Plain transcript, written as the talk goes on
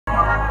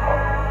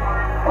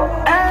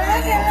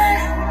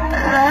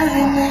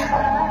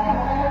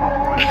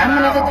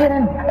I'm gonna get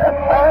in.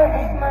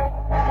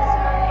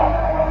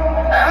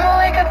 I'ma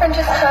wake up and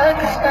just hug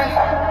the sun.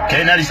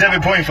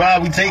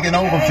 K97.5, we taking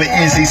over for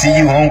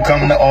NCCU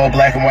Homecoming, the All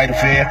Black and White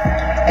Affair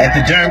at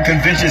the Durham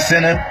Convention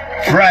Center,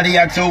 Friday,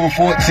 October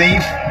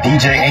 14th.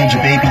 DJ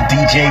Angel Baby,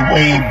 DJ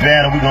Wade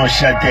Banner. We're gonna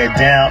shut that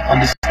down.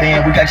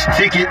 Understand, we got your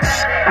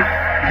tickets.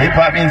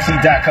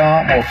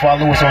 hiphopnc.com or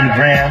follow us on the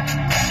gram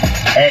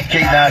at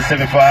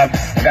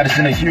K975. I gotta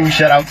send a huge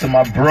shout out to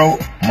my bro,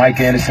 Mike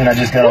Anderson. I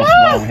just got off the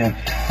line with him.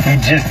 He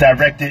just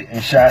directed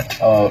and shot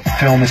a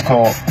film. It's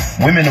called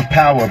Women of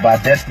Power by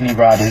Destiny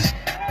Rydas,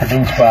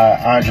 produced by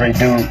Andre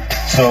Dude.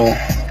 So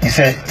he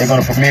said they're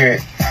gonna premiere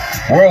it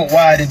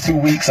worldwide in 2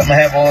 weeks. I'm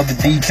gonna have all the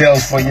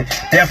details for you.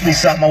 Definitely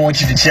something I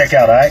want you to check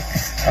out, all right?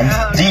 I'm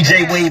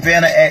DJ Wade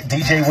Banner at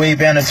DJ Wade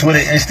Banner, Twitter,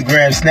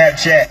 Instagram,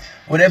 Snapchat.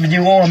 Whatever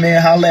you on,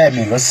 man, holla at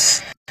me.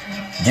 Let's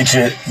get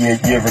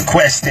your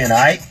request in, all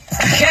right?